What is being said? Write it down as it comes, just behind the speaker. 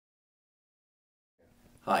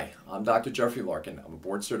Hi, I'm Dr. Jeffrey Larkin. I'm a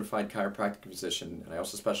board-certified chiropractic physician, and I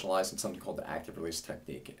also specialize in something called the active release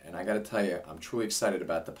technique. And I got to tell you, I'm truly excited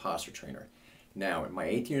about the posture trainer. Now, in my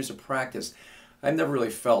 18 years of practice, I've never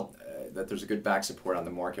really felt that there's a good back support on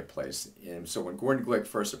the marketplace. And so when Gordon Glick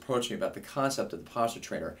first approached me about the concept of the posture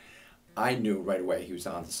trainer, I knew right away he was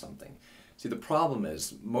onto something. See, the problem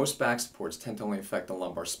is most back supports tend to only affect the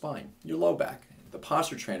lumbar spine, your low back. The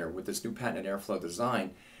posture trainer, with this new patented airflow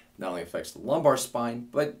design, not only affects the lumbar spine,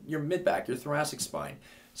 but your mid-back, your thoracic spine.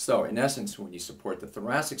 So in essence, when you support the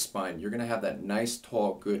thoracic spine, you're going to have that nice,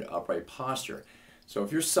 tall, good, upright posture. So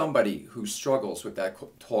if you're somebody who struggles with that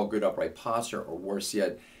tall, good, upright posture, or worse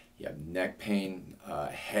yet, you have neck pain,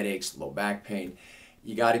 headaches, low back pain,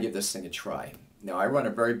 you got to give this thing a try. Now, I run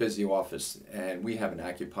a very busy office, and we have an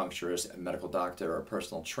acupuncturist, a medical doctor, or a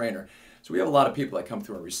personal trainer. So we have a lot of people that come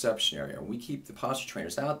through our reception area, and we keep the posture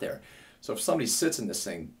trainers out there. So if somebody sits in this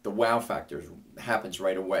thing, the wow factor happens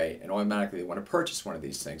right away, and automatically they want to purchase one of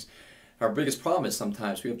these things. Our biggest problem is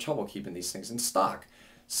sometimes we have trouble keeping these things in stock.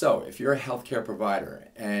 So if you're a healthcare provider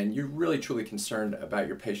and you're really truly concerned about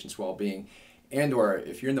your patient's well-being, and or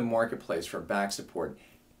if you're in the marketplace for back support,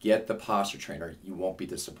 get the posture trainer. You won't be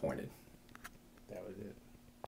disappointed.